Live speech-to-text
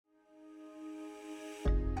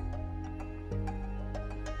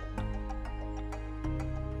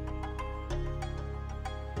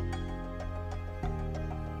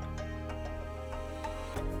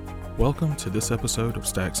Welcome to this episode of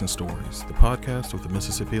Stacks and Stories, the podcast of the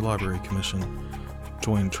Mississippi Library Commission.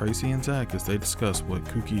 Join Tracy and Zach as they discuss what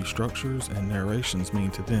Kooky structures and narrations mean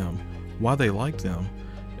to them, why they like them,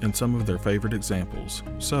 and some of their favorite examples.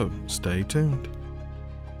 So, stay tuned.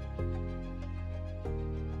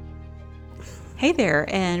 Hey there,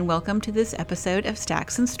 and welcome to this episode of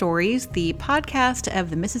Stacks and Stories, the podcast of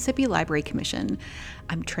the Mississippi Library Commission.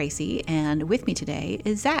 I'm Tracy, and with me today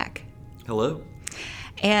is Zach. Hello.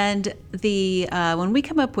 And when we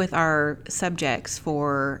come up with our subjects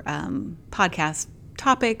for podcast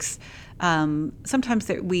topics, sometimes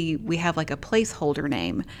we have like a placeholder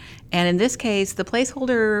name, and in this case, the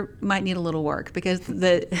placeholder might need a little work because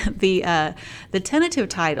the tentative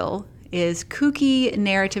title is Kooky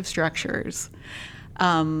Narrative Structures.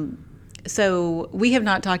 So we have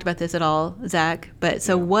not talked about this at all, Zach. But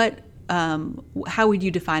so what? How would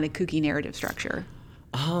you define a Kooky narrative structure?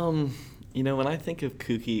 When I think of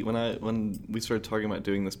Kooky, when we started talking about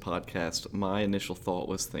doing this podcast, my initial thought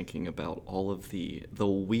was thinking about all of the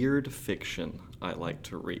weird fiction I like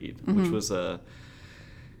to read, which was a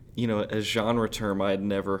genre term I had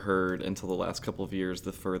never heard until the last couple of years.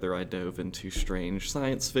 The further I dove into strange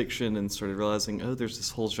science fiction and started realizing, there's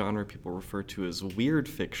this whole genre people refer to as weird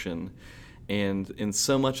fiction. And in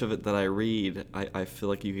so much of it that I read, I feel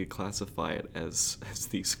like you could classify it as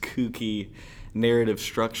these kooky narrative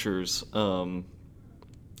structures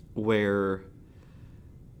where,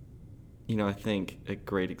 I think a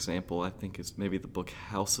great example, is maybe the book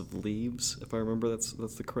House of Leaves, if I remember that's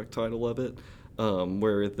the correct title of it,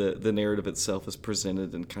 where the narrative itself is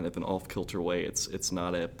presented in kind of an off-kilter way. It's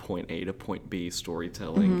not a point A to point B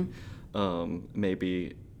storytelling.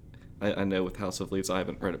 Maybe... I know with House of Leaves, I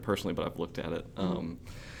haven't read it personally, but I've looked at it.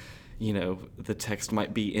 The text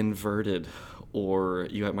might be inverted, or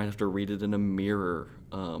you might have to read it in a mirror,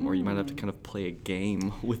 or you might have to kind of play a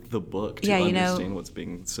game with the book to understand what's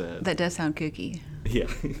being said. That does sound kooky. Yeah.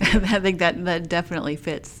 I think that definitely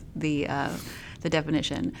fits the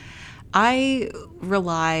definition. I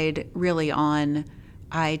relied really on,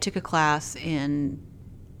 I took a class in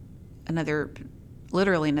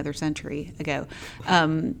literally another century ago,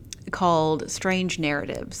 called Strange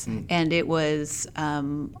Narratives. And it was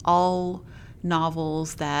all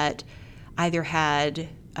novels that either had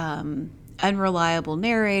unreliable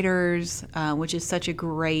narrators, which is such a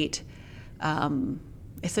great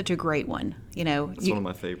it's such a great one. It's one of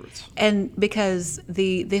my favorites. And because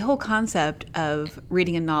the whole concept of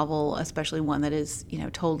reading a novel, especially one that is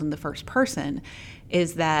told in the first person,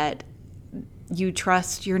 is that you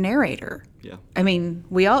trust your narrator. Yeah. I mean,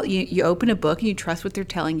 you open a book and you trust what they're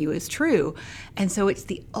telling you is true. And so it's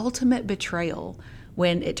the ultimate betrayal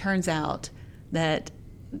when it turns out that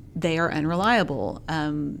they are unreliable.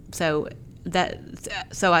 One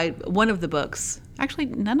of the books, actually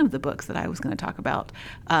none of the books that I was going to talk about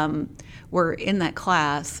were in that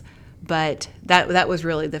class, but that was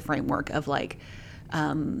really the framework of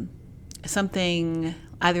something,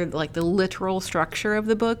 either like the literal structure of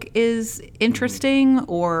the book is interesting,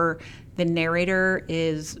 or the narrator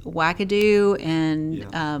is wackadoo, and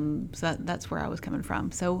so that's where I was coming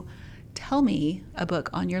from. So tell me a book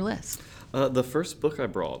on your list. The first book I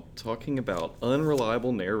brought, talking about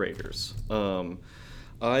unreliable narrators,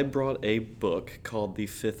 I brought a book called The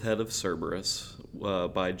Fifth Head of Cerberus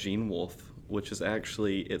by Gene Wolfe, which is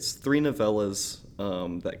it's 3 novellas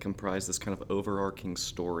that comprise this kind of overarching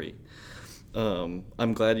story.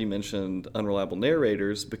 I'm glad you mentioned unreliable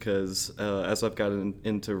narrators because as I've gotten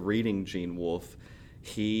into reading Gene Wolfe,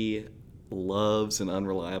 he loves an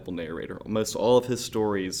unreliable narrator. Almost all of his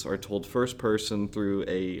stories are told first person through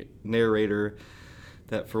a narrator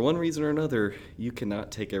that for one reason or another, you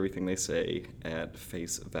cannot take everything they say at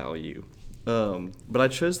face value. But I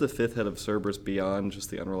chose The Fifth Head of Cerberus beyond just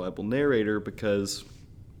the unreliable narrator because,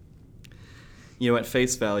 at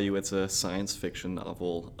face value, it's a science fiction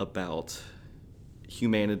novel about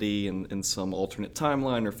humanity in some alternate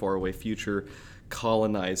timeline or faraway future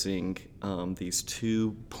colonizing these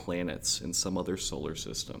 2 planets in some other solar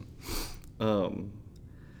system.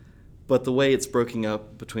 But the way it's broken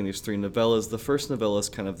up between these 3 novellas, the first novella is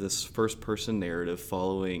kind of this first-person narrative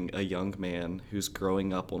following a young man who's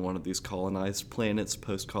growing up on one of these colonized planets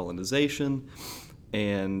post-colonization,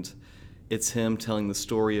 and it's him telling the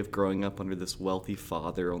story of growing up under this wealthy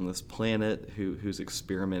father on this planet who's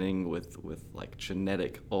experimenting with like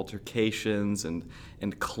genetic altercations and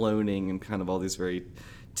cloning and kind of all these very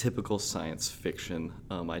typical science fiction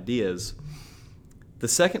ideas. The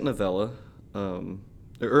second novella,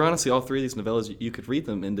 or honestly all 3 of these novellas, you could read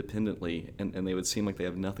them independently and they would seem like they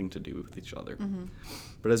have nothing to do with each other.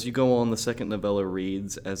 But as you go on, the second novella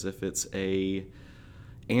reads as if it's a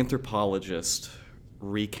anthropologist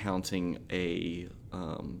recounting a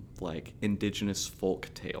like indigenous folk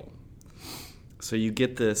tale. So you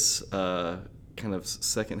get this kind of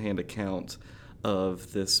secondhand account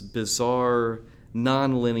of this bizarre,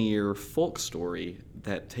 non-linear folk story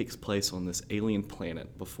that takes place on this alien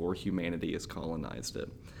planet before humanity has colonized it.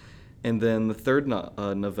 And then the third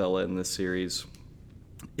novella in this series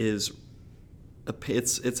is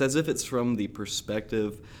it's as if it's from the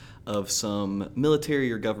perspective of some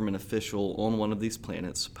military or government official on one of these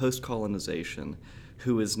planets post-colonization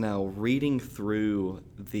who is now reading through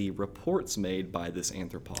the reports made by this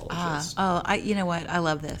anthropologist. You know what? I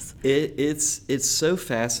love this. It's so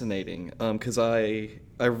fascinating because I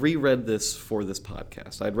reread this for this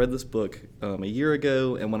podcast. I'd read this book a year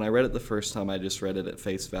ago, and when I read it the first time, I just read it at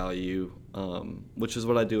face value, which is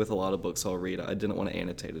what I do with a lot of books I'll read. I didn't want to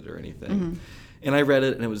annotate it or anything. Mm-hmm. And I read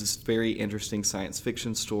it, and it was this very interesting science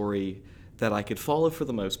fiction story that I could follow for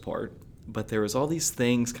the most part. But there was all these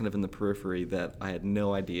things kind of in the periphery that I had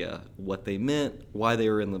no idea what they meant, why they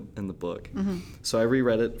were in the book. Mm-hmm. So I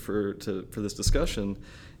reread it for this discussion,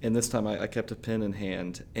 and this time I kept a pen in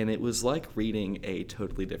hand, and it was like reading a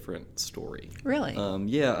totally different story. Really?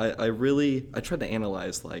 I tried to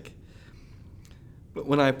analyze, like,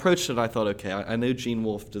 when I approached it, I thought, okay, I know Gene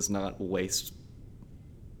Wolfe does not waste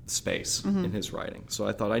space mm-hmm. in his writing, so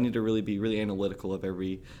I thought I need to really be really analytical of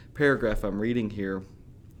every paragraph I'm reading here.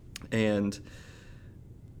 And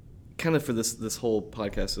kind of for this whole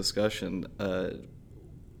podcast discussion,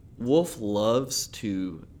 Wolfe loves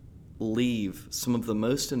to leave some of the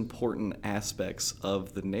most important aspects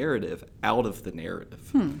of the narrative out of the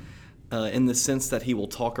narrative, in the sense that he will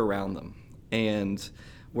talk around them. And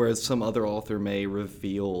whereas some other author may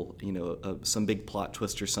reveal, some big plot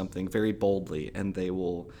twist or something very boldly, and they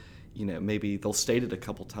will, maybe they'll state it a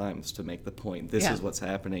couple times to make the point. This is what's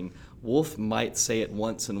happening. Wolfe might say it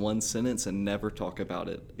once in one sentence and never talk about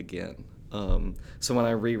it again. So when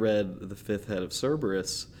I reread The Fifth Head of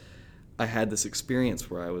Cerberus, I had this experience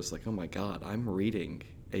where I was like, oh my God, I'm reading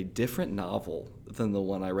a different novel than the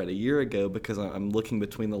one I read a year ago because I'm looking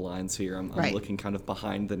between the lines here. I'm looking kind of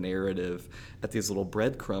behind the narrative at these little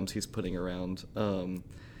breadcrumbs he's putting around.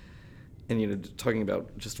 And, talking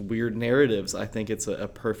about just weird narratives, I think it's a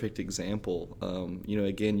perfect example.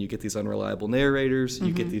 Again, you get these unreliable narrators, you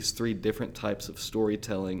mm-hmm. get these three different types of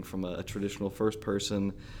storytelling from a traditional first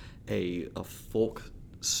person, a folk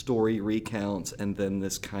story recount, and then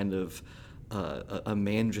this kind of a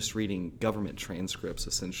man just reading government transcripts,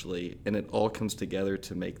 essentially. And it all comes together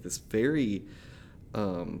to make this very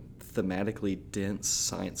thematically dense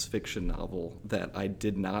science fiction novel that I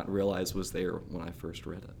did not realize was there when I first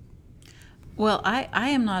read it. Well, I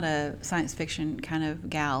am not a science fiction kind of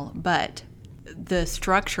gal, but the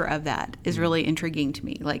structure of that is really intriguing to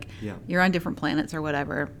me. Like, you're on different planets or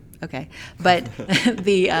whatever. Okay. But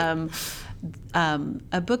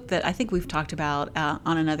a book that I think we've talked about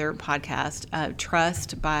on another podcast,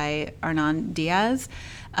 Trust by Hernan Diaz,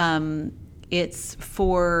 it's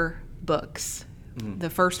 4 books. Mm-hmm. The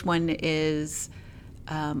first one is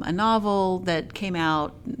a novel that came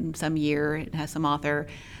out some year. It has some author.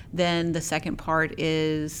 Then the second part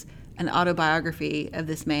is an autobiography of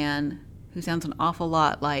this man who sounds an awful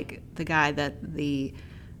lot like the guy that the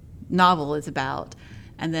novel is about.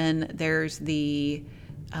 And then there's the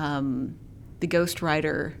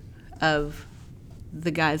ghostwriter of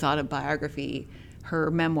the guy's autobiography,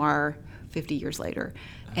 her memoir 50 years later.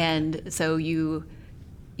 And so you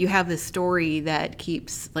have this story that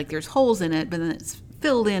keeps, like, there's holes in it, but then it's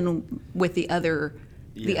filled in with the other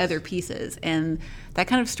pieces. And that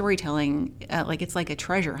kind of storytelling, it's like a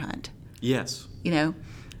treasure hunt. Yes.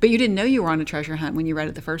 But you didn't know you were on a treasure hunt when you read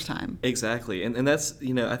it the first time. Exactly. And that's,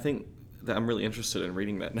 I think that I'm really interested in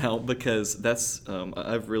reading that now because that's,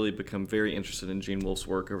 I've really become very interested in Gene Wolfe's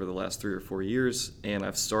work over the last 3 or 4 years. And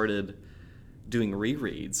I've started doing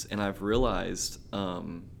rereads, and I've realized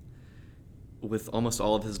with almost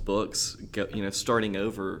all of his books, starting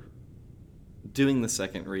over, doing the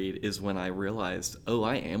second read is when I realized,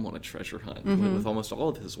 I am on a treasure hunt mm-hmm. with almost all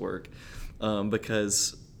of his work,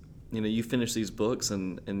 because you finish these books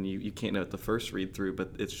and you can't know it the first read through,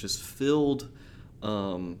 but it's just filled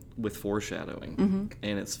with foreshadowing, mm-hmm.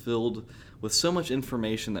 and it's filled with so much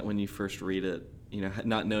information that when you first read it,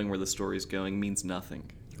 not knowing where the story is going means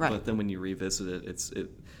nothing. Right. But then when you revisit it,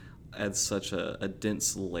 it adds such a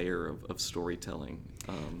dense layer of storytelling.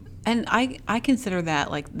 And I consider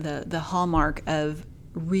that like the hallmark of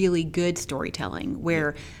really good storytelling,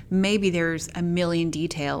 where maybe there's a million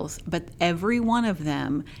details, but every one of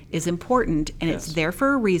them is important, and it's there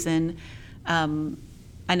for a reason.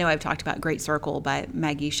 I know I've talked about Great Circle by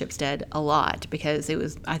Maggie Shipstead a lot because it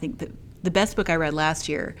was, I think, the best book I read last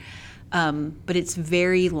year. But it's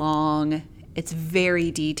very long. It's very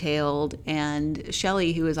detailed. And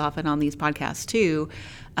Shelley, who is often on these podcasts too,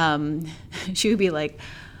 she would be like,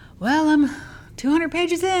 well, I'm 200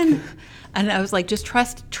 pages in. And I was like, just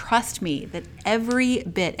trust me that every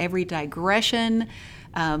bit, every digression,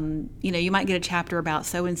 you might get a chapter about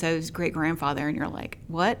so-and-so's great-grandfather, and you're like,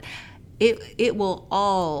 what? It will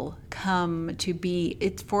all come to be,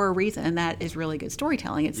 it's for a reason, and that is really good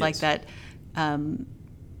storytelling. It's like that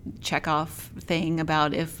Chekhov thing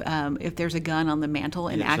about if there's a gun on the mantle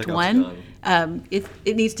in Act Chekhov's 1,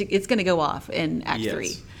 it's going to go off in Act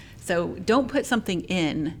 3. So don't put something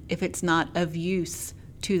in if it's not of use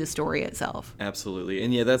to the story itself. Absolutely.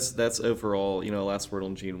 And yeah, that's overall, last word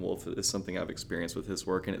on Gene Wolfe is something I've experienced with his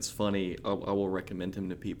work, and it's funny, I will recommend him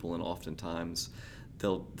to people, and oftentimes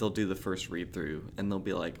they'll do the first read through and they'll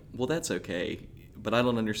be like, well, that's okay, but I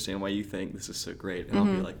don't understand why you think this is so great. And I'll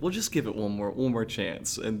be like, well, just give it one more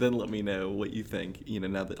chance, and then let me know what you think,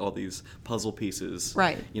 now that all these puzzle pieces,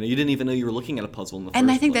 right? You didn't even know you were looking at a puzzle in the first place.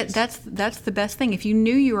 And I think that's the best thing. If you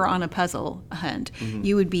knew you were on a puzzle hunt,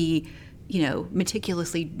 you would be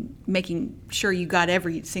meticulously making sure you got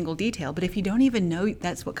every single detail. But if you don't even know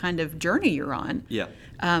that's what kind of journey you're on,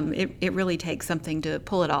 it really takes something to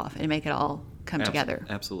pull it off and make it all come together.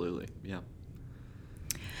 Absolutely, yeah.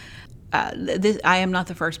 I am not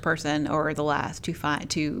the first person or the last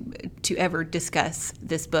to ever discuss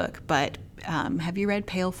this book, but have you read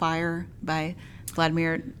Pale Fire by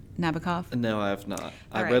Vladimir Nabokov? No, I have not.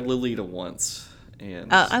 I right. read Lolita once.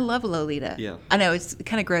 And I love Lolita. Yeah. I know it's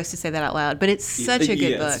kind of gross to say that out loud, but it's such a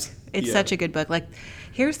good book. It's such a good book. Like,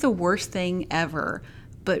 here's the worst thing ever,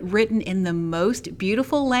 but written in the most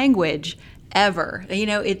beautiful language ever.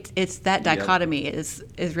 It's that dichotomy is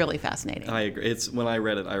really fascinating. I agree. It's when I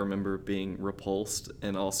read it, I remember being repulsed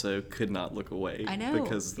and also could not look away. I know,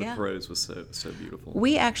 because the prose was so beautiful.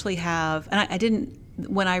 We actually have, and I didn't,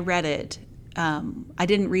 when I read it, I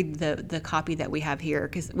didn't read the copy that we have here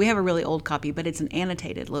because we have a really old copy, but it's an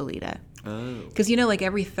annotated Lolita. Oh. Because like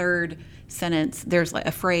every third sentence, there's like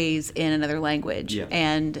a phrase in another language,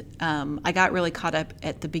 and I got really caught up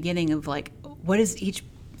at the beginning of like, what does each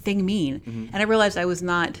thing mean? And I realized I was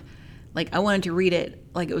not like, I wanted to read it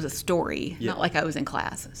like it was a story, not like I was in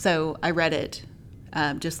class. So I read it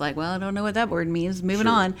just like, well, I don't know what that word means. Moving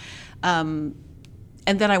on.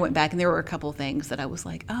 And then I went back, and there were a couple things that I was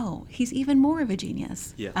like, oh, he's even more of a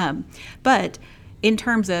genius. Yeah. But in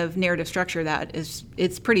terms of narrative structure,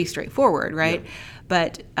 it's pretty straightforward, right? Yeah.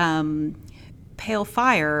 But Pale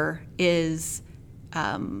Fire is,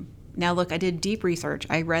 now look, I did deep research.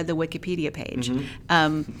 I read the Wikipedia page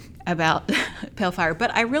about Pale Fire.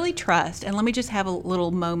 But I really trust, and let me just have a little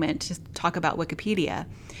moment to talk about Wikipedia.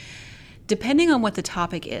 Depending on what the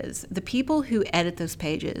topic is, the people who edit those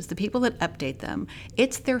pages, the people that update them,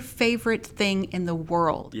 it's their favorite thing in the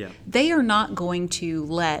world. Yeah. They are not going to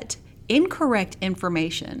let incorrect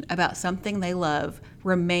information about something they love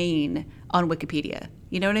remain on Wikipedia.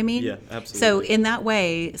 You know what I mean? Yeah, absolutely. So in that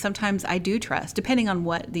way, sometimes I do trust, depending on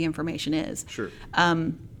what the information is. Sure.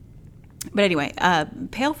 But anyway,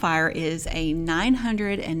 Pale Fire is a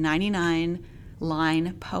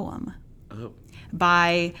 999-line poem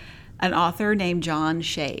by an author named John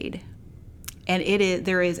Shade. And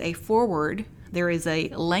there is a foreword, there is a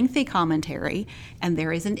lengthy commentary, and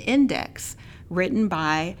there is an index written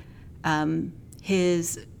by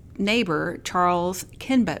his neighbor, Charles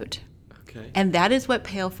Kinbote. Okay. And that is what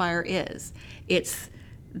Pale Fire is. It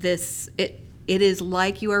is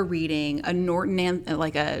like you are reading a Norton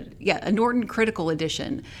critical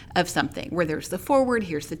edition of something where there's the foreword,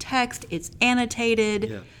 here's the text, it's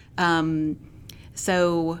annotated. Yeah.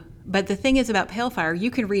 But the thing is about Pale Fire,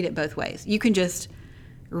 you can read it both ways. You can just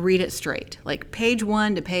read it straight, like page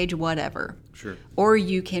 1 to page whatever. Sure. Or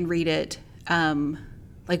you can read it,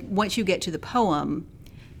 like once you get to the poem,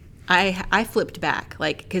 I flipped back,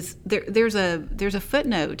 like, because there's a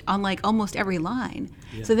footnote on like almost every line.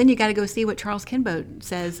 Yeah. So then you got to go see what Charles Kinbote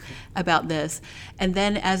says about this, and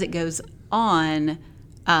then as it goes on,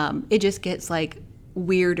 it just gets like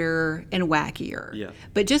weirder and wackier. Yeah.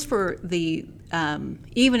 But just for the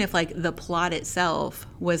even if like the plot itself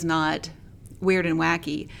was not weird and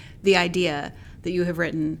wacky, the idea that you have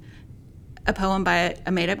written a poem by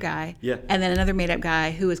a made-up guy, and then another made-up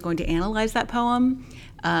guy who is going to analyze that poem,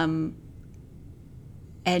 and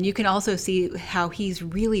you can also see how he's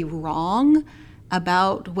really wrong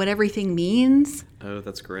about what everything means. Oh,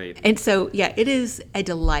 that's great. And so, yeah, it is a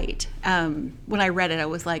delight. When I read it, I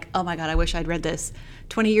was like, oh my God, I wish I'd read this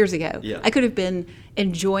 20 years ago. Yeah. I could have been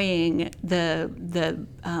enjoying the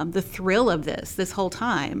thrill of this whole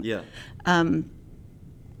time. Yeah.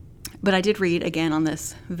 But I did read, again, on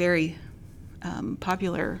this very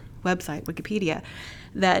popular website, Wikipedia,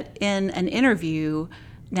 that in an interview,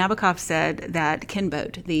 Nabokov said that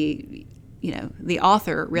Kinbote, the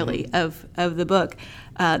author, really, of the book,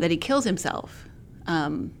 that he kills himself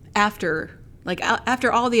after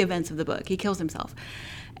all the events of the book. He kills himself.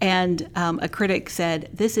 And a critic said,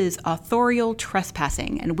 this is authorial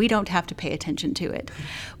trespassing, and we don't have to pay attention to it,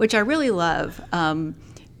 which I really love.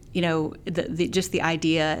 Just the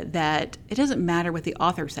idea that it doesn't matter what the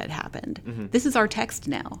author said happened. Mm-hmm. This is our text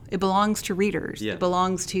now. It belongs to readers. Yeah. It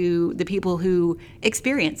belongs to the people who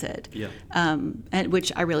experience it. Yeah. And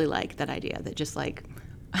which I really like, that idea that just like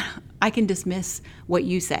I can dismiss what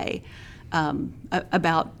you say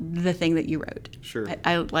about the thing that you wrote. Sure.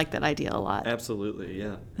 I like that idea a lot. Absolutely,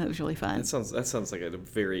 yeah. That was really fun. That sounds like a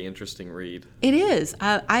very interesting read. It is.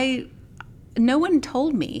 No one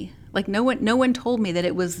told me. Like no one told me that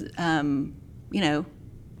it was,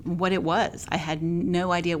 what it was. I had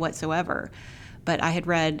no idea whatsoever. But I had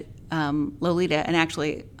read Lolita, and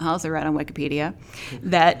actually I also read on Wikipedia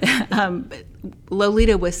that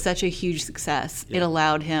Lolita was such a huge success. Yeah. It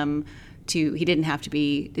allowed him to. He didn't have to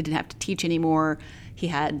teach anymore. He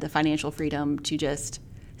had the financial freedom to just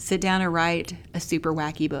sit down and write a super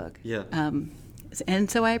wacky book. Yeah. And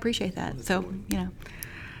so I appreciate that. That's so cool.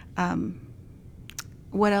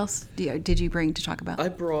 What else did you bring to talk about? I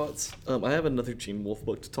brought. I have another Gene Wolfe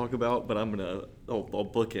book to talk about, but I'll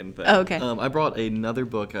bookend that. Oh, okay. I brought another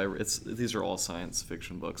book. These are all science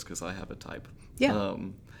fiction books because I have a type. Yeah.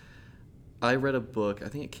 I read a book. I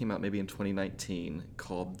think it came out maybe in 2019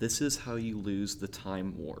 called "This Is How You Lose the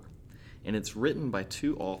Time War," and it's written by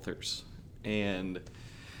two authors, and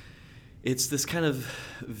it's this kind of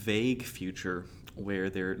vague future where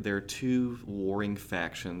there are two warring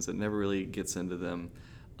factions. It never really gets into them,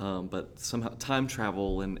 but somehow time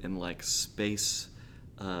travel and like space,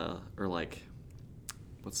 or like,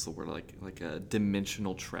 what's the word, like a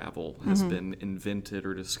dimensional travel has been invented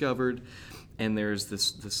or discovered, and there's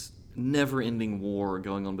this never-ending war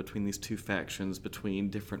going on between these two factions, between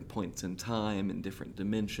different points in time and different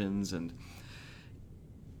dimensions, and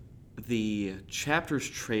the chapters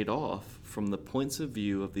trade off from the points of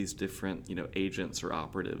view of these different, agents or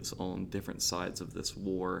operatives on different sides of this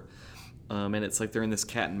war. And it's like they're in this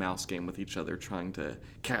cat and mouse game with each other, trying to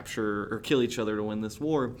capture or kill each other to win this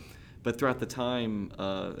war. But throughout the time,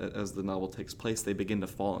 as the novel takes place, they begin to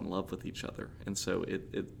fall in love with each other. And so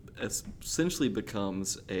it essentially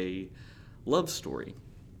becomes a love story.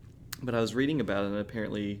 But I was reading about it, and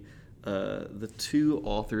apparently the two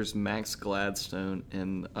authors, Max Gladstone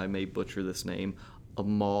and, I may butcher this name,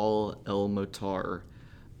 Amal El-Mohtar,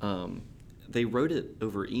 they wrote it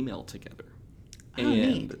over email together. Oh, and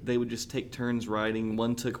neat. They would just take turns writing.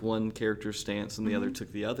 One took one character's stance and the other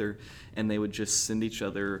took the other, and they would just send each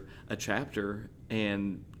other a chapter,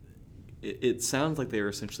 and it sounds like they were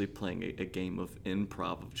essentially playing a game of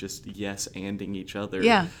improv, of just yes-anding each other.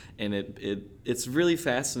 Yeah. And it's really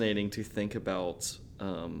fascinating to think about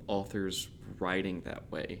authors writing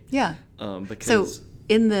that way. Yeah. Because so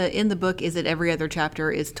in the book, is it every other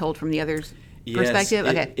chapter is told from the other's perspective?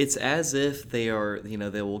 Okay. It's as if they are,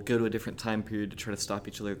 they will go to a different time period to try to stop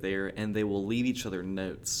each other there, and they will leave each other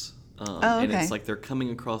notes. Okay. And it's like they're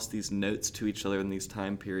coming across these notes to each other in these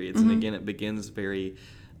time periods. And again, it begins very,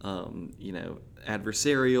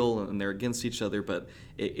 adversarial, and they're against each other, but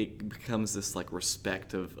it becomes this like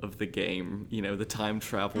respect of the game, the time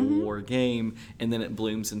travel war game, and then it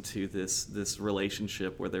blooms into this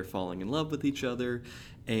relationship where they're falling in love with each other,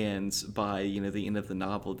 and by the end of the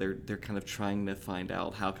novel, they're kind of trying to find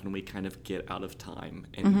out how can we kind of get out of time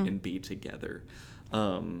and be together,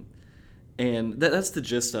 and that's the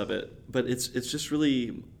gist of it. But it's just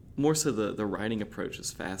really more so the writing approach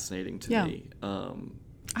is fascinating to me.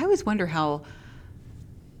 I always wonder how,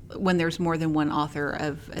 when there's more than one author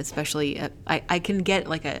of, especially, I can get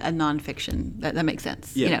like a nonfiction that makes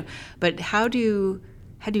sense, But how do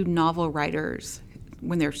novel writers,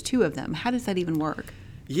 when there's two of them, how does that even work?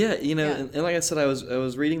 Yeah, And like I said, I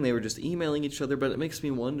was reading, they were just emailing each other, but it makes me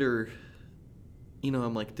wonder.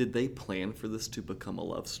 I'm like, did they plan for this to become a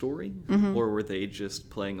love story, or were they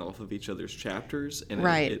just playing off of each other's chapters, and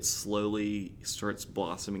it slowly starts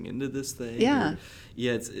blossoming into this thing? Yeah,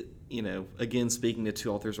 it's again, speaking to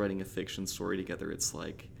two authors writing a fiction story together, it's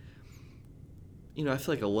like I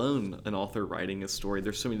feel like alone, an author writing a story,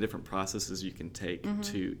 there's so many different processes you can take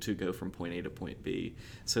to go from point A to point B.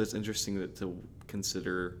 So it's interesting to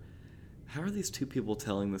consider, how are these two people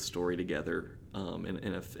telling the story together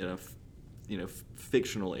in a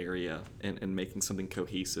fictional area and making something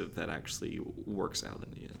cohesive that actually works out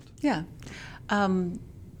in the end. Yeah.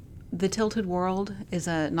 The Tilted World is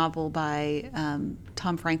a novel by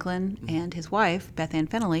Tom Franklin and his wife, Beth Ann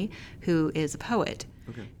Fennelly, who is a poet.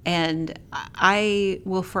 Okay. And I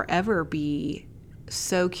will forever be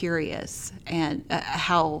so curious and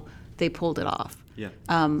how they pulled it off. Yeah.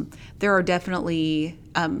 There are definitely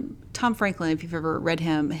Tom Franklin, if you've ever read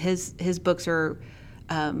him, his books are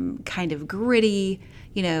kind of gritty.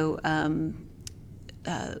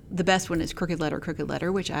 The best one is Crooked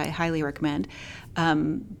Letter, which I highly recommend.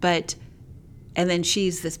 And then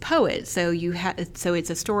she's this poet, so it's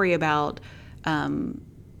a story about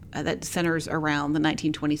that centers around the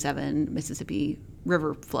 1927 Mississippi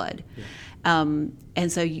River flood. Yeah.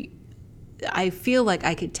 And so I feel like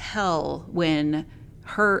I could tell when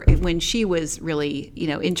she was really,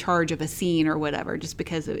 in charge of a scene or whatever, just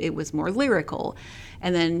because it was more lyrical.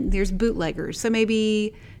 And then there's bootleggers. So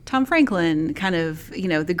maybe Tom Franklin, kind of,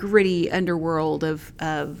 the gritty underworld of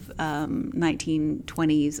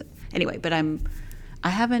 1920s. Anyway, but I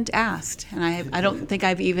haven't asked, and I don't think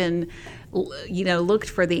I've even, looked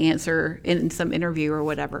for the answer in some interview or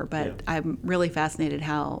whatever. But yeah. I'm really fascinated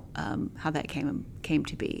how that came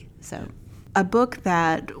to be. So, a book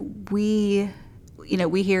that we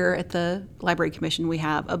here at the Library Commission, we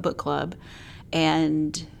have a book club,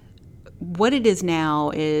 and what it is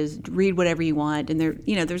now is read whatever you want, and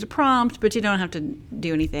there's a prompt, but you don't have to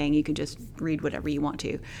do anything. You can just read whatever you want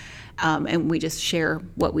to. And we just share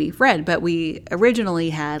what we've read. But we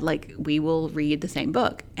originally had, we will read the same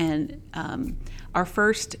book. And our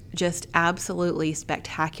first just absolutely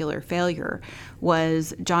spectacular failure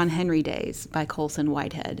was John Henry Days by Colson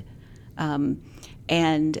Whitehead.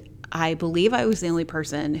 And I believe I was the only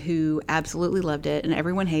person who absolutely loved it, and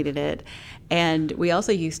everyone hated it. And we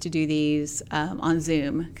also used to do these on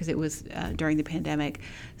Zoom because it was during the pandemic.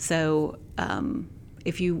 So I'm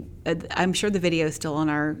sure the video is still on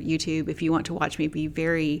our YouTube. If you want to watch me be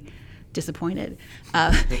very disappointed,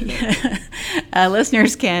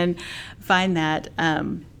 listeners can find that.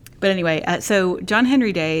 But anyway, so John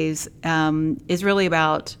Henry Days is really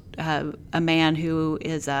about a man who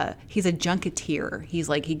is he's a junketeer.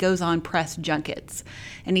 He goes on press junkets,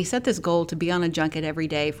 and he set this goal to be on a junket every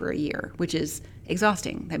day for a year, which is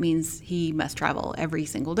exhausting. That means he must travel every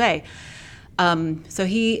single day. So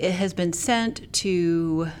he has been sent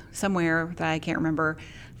to somewhere that I can't remember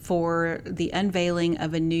for the unveiling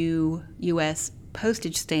of a new U.S.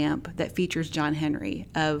 postage stamp that features John Henry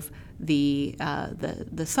of the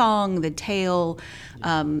song, the tale.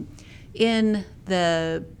 In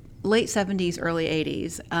the late 70s, early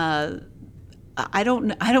 80s, I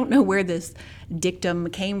don't know where this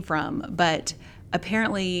dictum came from, but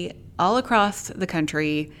apparently all across the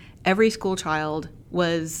country, every school child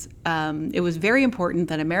it was very important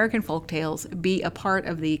that American folktales be a part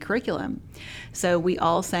of the curriculum. So we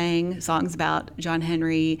all sang songs about John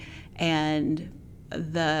Henry, and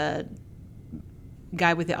the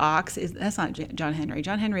guy with the ox that's not John Henry.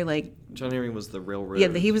 John Henry was the railroad. Yeah,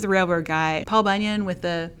 he was the railroad guy. Paul Bunyan with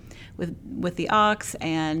the ox,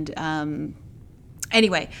 and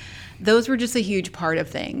anyway, those were just a huge part of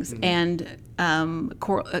things. Mm-hmm. And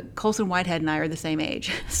Colson Whitehead and I are the same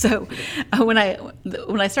age. So when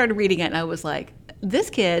I started reading it, I was like,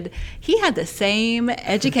 this kid, he had the same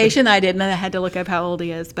education I did, and I had to look up how old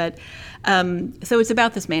he is. But so it's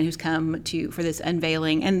about this man who's come for this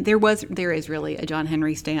unveiling, and there is really a John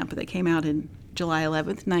Henry stamp that came out in July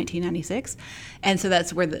 11th, 1996, and so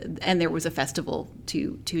that's where there was a festival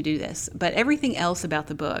to do this. But everything else about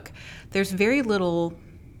the book, there's very little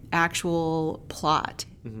actual plot.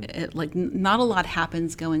 Mm-hmm. Not a lot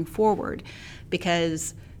happens going forward,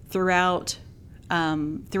 because throughout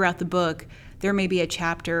the book there may be a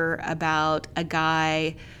chapter about a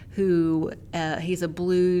guy who he's a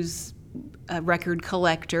blues record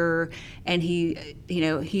collector, and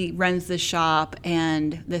he runs this shop,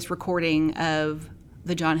 and this recording of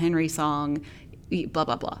the John Henry song, blah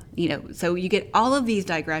blah blah. So you get all of these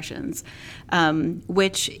digressions,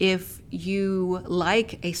 which, if you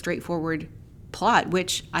like a straightforward plot,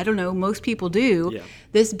 which I don't know, most people do, yeah.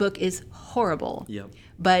 This book is horrible. Yep.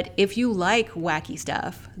 But if you like wacky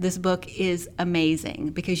stuff, this book is amazing,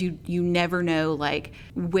 because you never know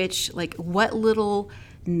what little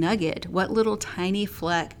nugget, what little tiny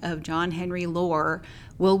fleck of John Henry lore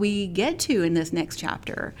will we get to in this next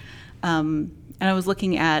chapter. And I was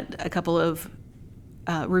looking at a couple of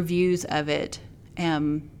reviews of it,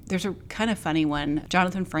 There's a kind of funny one.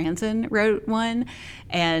 Jonathan Franzen wrote one,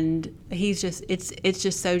 and it's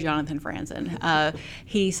just so Jonathan Franzen.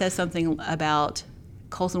 He says something about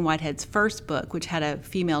Colson Whitehead's first book, which had a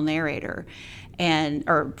female narrator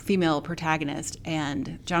or female protagonist,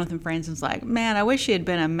 and Jonathan Franzen's like, man, I wish she had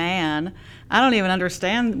been a man. I don't even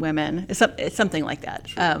understand women. It's something like that,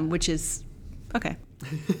 sure. Which is okay.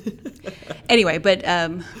 Anyway, but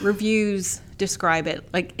reviews describe it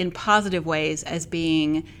like in positive ways as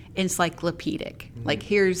being encyclopedic. Mm-hmm. Like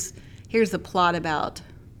here's the plot about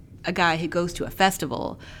a guy who goes to a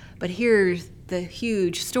festival, but here's the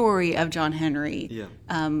huge story of John Henry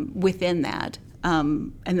within that.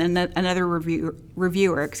 And then another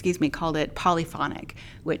reviewer, called it polyphonic,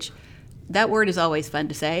 which that word is always fun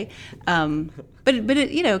to say, but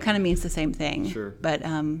it kind of means the same thing. Sure.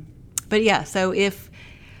 But yeah, so if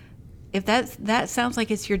that sounds like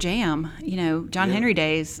it's your jam, John Henry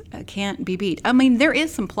Days can't be beat. I mean, there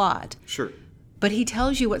is some plot. Sure. But he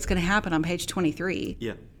tells you what's going to happen on page 23.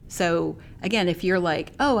 Yeah. So, again, if you're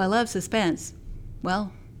like, oh, I love suspense,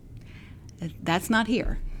 well, that's not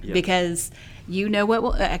here. Yeah. Because you know what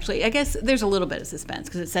will... Actually, I guess there's a little bit of suspense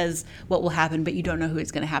because it says what will happen, but you don't know who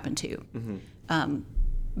it's going to happen to. Mm-hmm.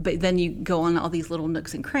 But then you go on all these little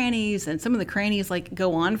nooks and crannies, and some of the crannies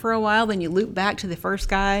go on for a while, then you loop back to the first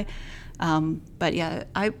guy. But yeah,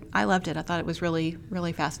 I loved it. I thought it was really,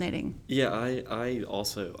 really fascinating. Yeah, I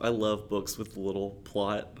also love books with little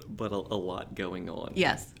plot, but a lot going on.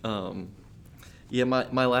 Yes. Yeah,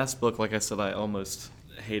 my last book, like I said, I almost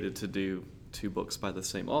hated to do 2 books by the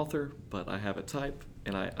same author, but I have a type,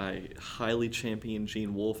 and I highly champion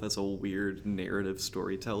Gene Wolfe as a weird narrative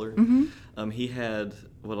storyteller. Mm-hmm. He had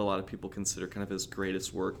what a lot of people consider kind of his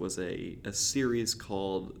greatest work was a series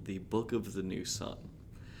called The Book of the New Sun.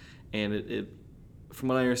 And it from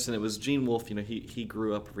what I understand, it was Gene Wolfe, he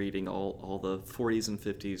grew up reading all the 40s and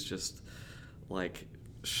 50s, just like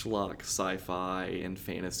schlock sci-fi and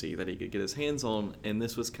fantasy that he could get his hands on, and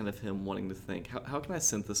this was kind of him wanting to think, how can I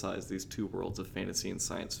synthesize these 2 worlds of fantasy and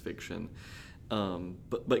science fiction,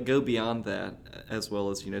 but go beyond that, as well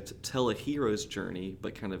as to tell a hero's journey,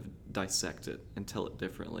 but kind of dissect it and tell it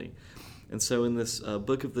differently. And so in this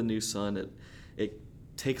Book of the New Sun, it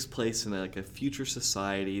takes place in a future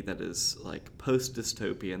society that is like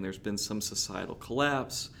post-dystopian. There's been some societal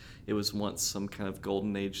collapse. It was once some kind of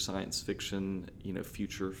golden age science fiction,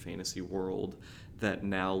 future fantasy world that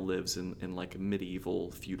now lives in like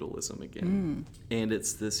medieval feudalism again. And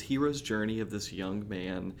it's this hero's journey of this young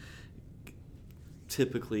man.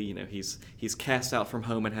 Typically, he's cast out from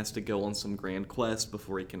home and has to go on some grand quest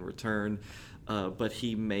before he can return. But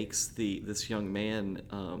he makes this young man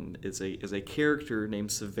is a character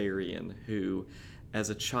named Severian, who as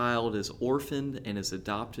a child is orphaned and is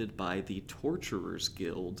adopted by the Torturers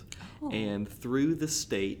Guild, and through the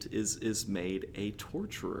state is made a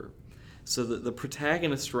torturer. So the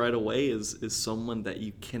protagonist right away is someone that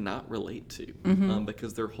you cannot relate to, mm-hmm.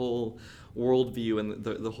 Because their whole worldview and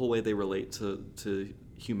the whole way they relate to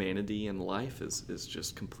humanity and life is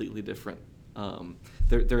just completely different.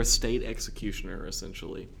 They're a state executioner,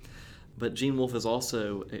 essentially. But Gene Wolfe is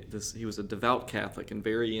also he was a devout Catholic and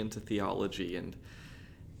very into theology, and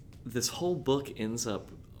this whole book ends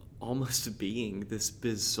up almost being this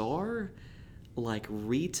bizarre, like,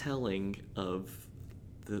 retelling of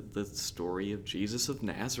the story of Jesus of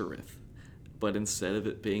Nazareth. But instead of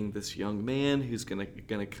it being this young man who's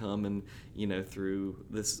gonna come and, through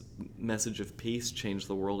this message of peace change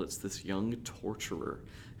the world, it's this young torturer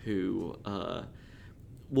who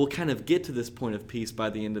will kind of get to this point of peace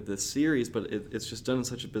by the end of this series, but it's just done in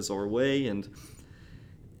such a bizarre way. And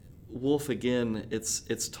Wolfe, again,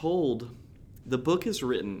 it's told, the book is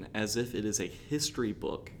written as if it is a history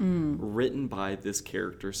book written by this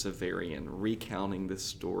character Severian, recounting this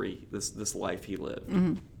story, this life he lived.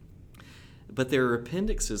 Mm-hmm. But there are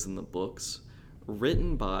appendixes in the books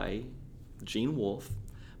written by Gene Wolfe,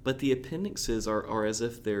 but the appendixes are as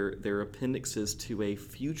if they're appendixes to a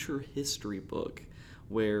future history book,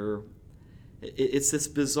 where it's this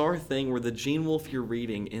bizarre thing where the Gene Wolfe you're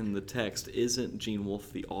reading in the text isn't Gene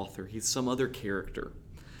Wolfe the author. He's some other character.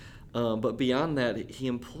 But beyond that, he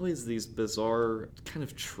employs these bizarre kind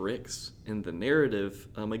of tricks in the narrative.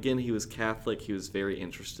 Again, he was Catholic. He was very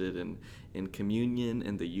interested in communion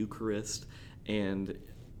and the Eucharist. And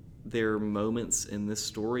there are moments in this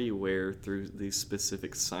story where, through these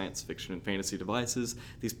specific science fiction and fantasy devices,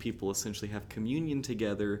 these people essentially have communion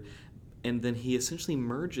together. And then he essentially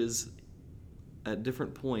merges, at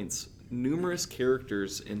different points, numerous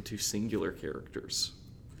characters into singular characters.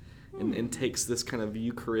 And takes this kind of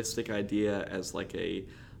Eucharistic idea as like a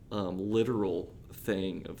literal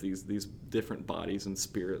thing of these different bodies and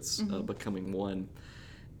spirits becoming one.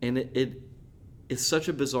 And it is such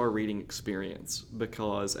a bizarre reading experience,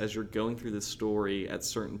 because as you're going through this story, at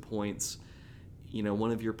certain points,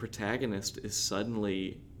 one of your protagonists is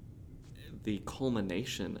suddenly the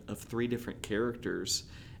culmination of three different characters,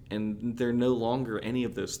 and they're no longer any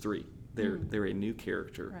of those three. They're a new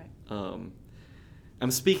character. Right. I'm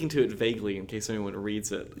speaking to it vaguely in case anyone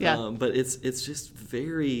reads it. Yeah. But it's just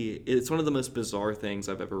it's one of the most bizarre things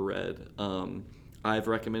I've ever read. I've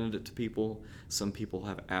recommended it to people. Some people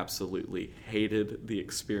have absolutely hated the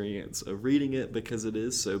experience of reading it because it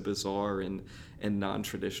is so bizarre and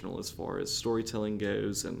non-traditional as far as storytelling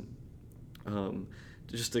goes. And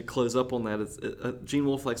just to close up on that, Gene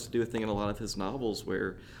Wolfe likes to do a thing in a lot of his novels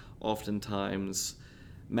where oftentimes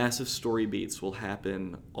massive story beats will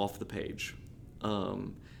happen off the page.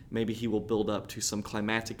 Maybe he will build up to some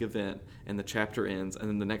climactic event and the chapter ends, and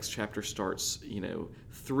then the next chapter starts,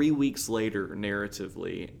 3 weeks later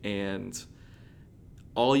narratively, and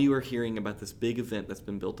all you are hearing about this big event that's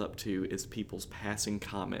been built up to is people's passing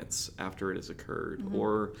comments after it has occurred. Mm-hmm.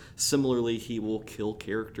 Or similarly, he will kill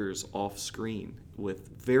characters off screen with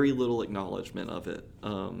very little acknowledgement of it.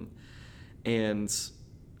 And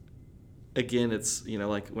again, it's,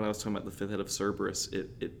 like when I was talking about the Fifth Head of Cerberus,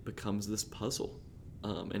 it becomes this puzzle.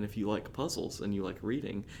 And if you like puzzles and you like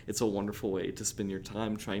reading, it's a wonderful way to spend your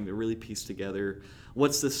time trying to really piece together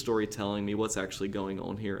what's this story telling me, what's actually going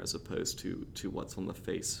on here, as opposed to what's on the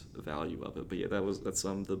face value of it. But yeah, that's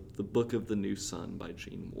the Book of the New Sun by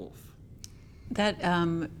Gene Wolfe. That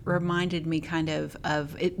reminded me kind of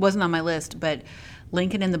it wasn't on my list, but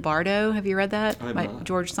Lincoln in the Bardo. Have you read that by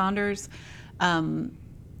George Saunders? I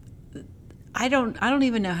don't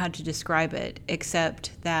even know how to describe it,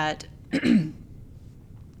 except that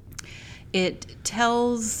it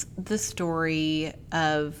tells the story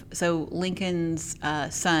of, so Lincoln's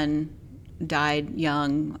son died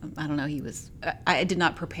young. I don't know, he was, I did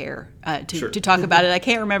not prepare to talk about it. I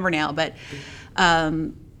can't remember now, but,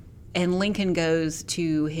 and Lincoln goes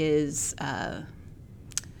to his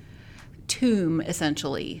tomb,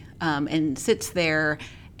 essentially, and sits there.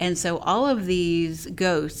 And so all of these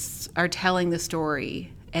ghosts are telling the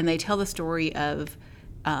story, and they tell the story of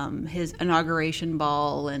his inauguration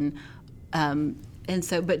ball, and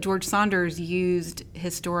so, but George Saunders used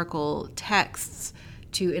historical texts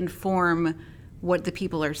to inform what the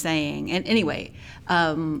people are saying. And anyway,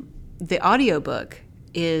 the audiobook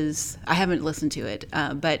is, I haven't listened to it,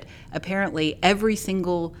 but apparently every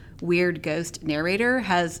single weird ghost narrator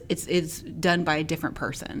it's done by a different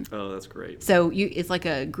person. Oh, that's great. So it's like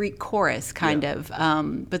a Greek chorus kind of,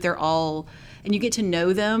 but they're all, and you get to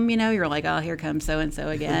know them, you're like, oh, here comes so-and-so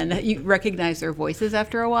again. You recognize their voices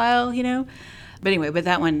after a while, But anyway, but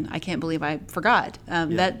that one, I can't believe I forgot.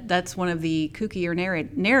 That's one of the kookier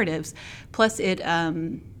narratives. Plus it,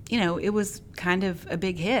 it was kind of a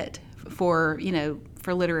big hit for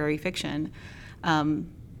literary fiction.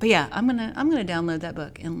 But yeah, I'm gonna download that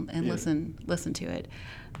book and listen to it.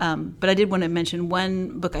 But I did want to mention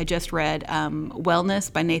one book I just read,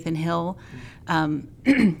 Wellness by Nathan Hill.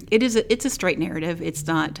 It's a straight narrative. It's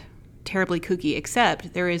not terribly kooky,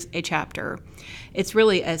 except there is a chapter. It's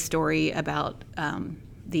really a story about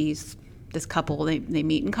this couple. They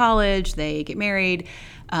meet in college, they get married,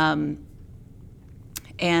 and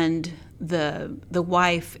the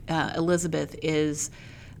wife, Elizabeth, is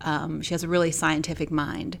she has a really scientific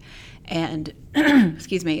mind, and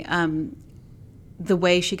excuse me, the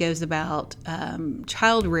way she goes about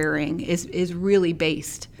child rearing is really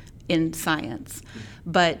based in science.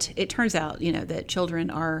 But it turns out, that children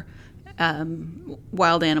are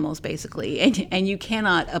wild animals, basically, and you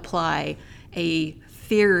cannot apply a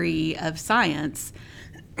theory of science,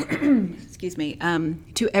 excuse me,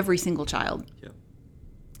 to every single child. Yeah.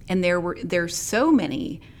 And there's so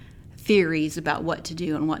many theories about what to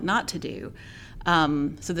do and what not to do.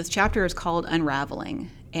 So this chapter is called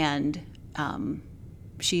Unraveling, and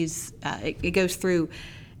it goes through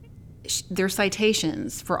there's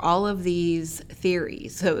citations for all of these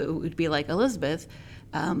theories. So it would be like Elizabeth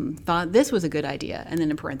thought this was a good idea, and then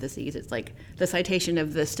in parentheses it's like the citation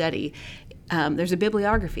of the study. There's a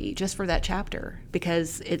bibliography just for that chapter,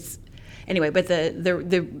 because it's anyway. But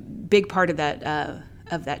the big part of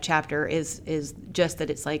that chapter is just that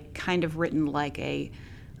it's like kind of written like a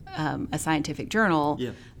scientific journal.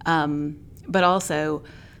 Yeah. But also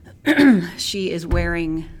she is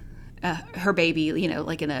wearing her baby,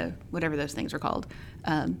 like in a, whatever those things are called,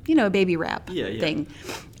 a baby wrap thing.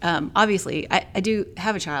 Obviously, I do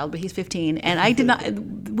have a child, but he's 15,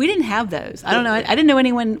 and we didn't have those. I don't know. I didn't know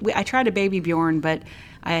anyone. I tried a baby Bjorn, but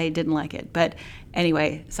I didn't like it. But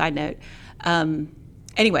anyway, side note.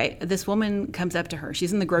 Anyway, this woman comes up to her.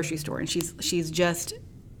 She's in the grocery store, and she's just,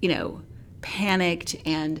 panicked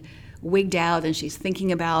and wigged out, and she's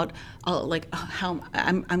thinking about how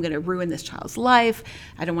I'm going to ruin this child's life.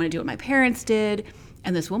 I don't want to do what my parents did.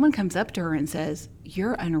 And this woman comes up to her and says,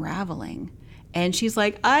 "You're unraveling." And she's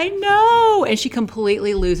like, "I know." And she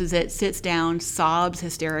completely loses it, sits down, sobs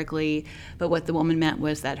hysterically. But what the woman meant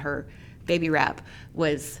was that her baby wrap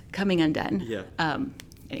was coming undone. Yeah.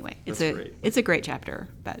 Anyway, That's great. It's a great chapter.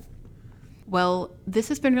 But well, this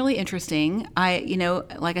has been really interesting.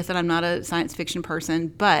 Like I said, I'm not a science fiction person,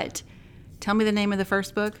 but tell me the name of the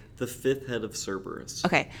first book. The Fifth Head of Cerberus.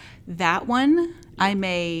 Okay, that one I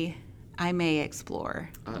may explore.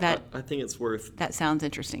 I think it's worth That sounds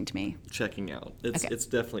interesting to me. checking out. It's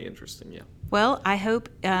definitely interesting, yeah. Well, I hope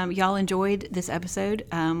y'all enjoyed this episode,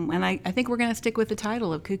 and I think we're going to stick with the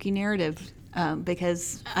title of Kooky Narrative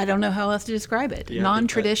because I don't know how else to describe it. Yeah,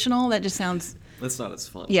 non-traditional, that just sounds... That's not as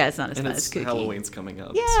fun. Yeah, it's not as and fun as kooky. Halloween's coming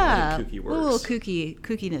up. Yeah, so I think kooky works. a little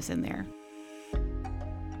kookiness in there.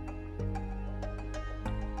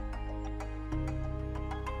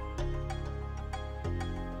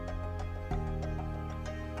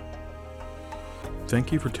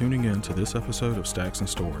 Thank you for tuning in to this episode of Stacks and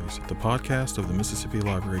Stories, the podcast of the Mississippi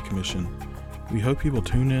Library Commission. We hope you will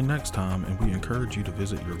tune in next time, and we encourage you to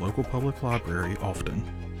visit your local public library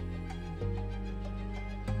often.